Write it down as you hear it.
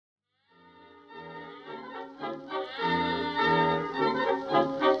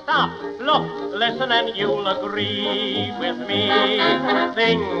listen and you'll agree with me.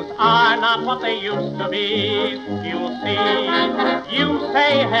 Things are not what they used to be. You'll see. You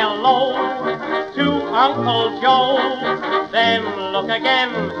say hello to Uncle Joe, then look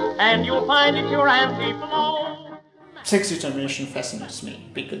again and you'll find it's your Auntie Flo. Sex determination fascinates me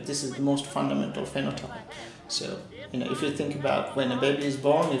because this is the most fundamental phenotype. So, if you think about when a baby is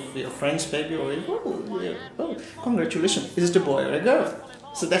born, if your friend's baby, or congratulations, is it a boy or a girl?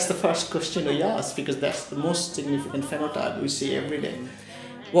 So that's the first question we ask because that's the most significant phenotype we see every day.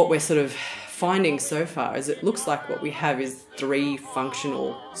 What we're sort of finding so far is it looks like what we have is 3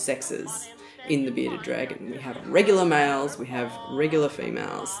 functional sexes in the bearded dragon. We have regular males, we have regular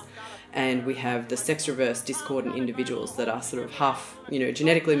females, and we have the sex-reverse discordant individuals that are sort of half,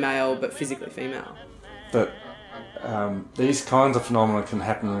 genetically male but physically female. But these kinds of phenomena can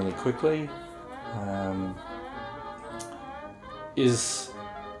happen really quickly.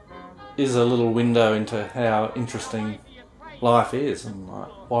 Is a little window into how interesting life is, and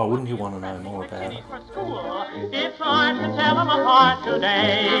why wouldn't you want to know more about it? It's hard to tell them apart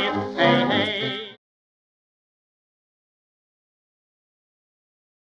today. Hey, hey.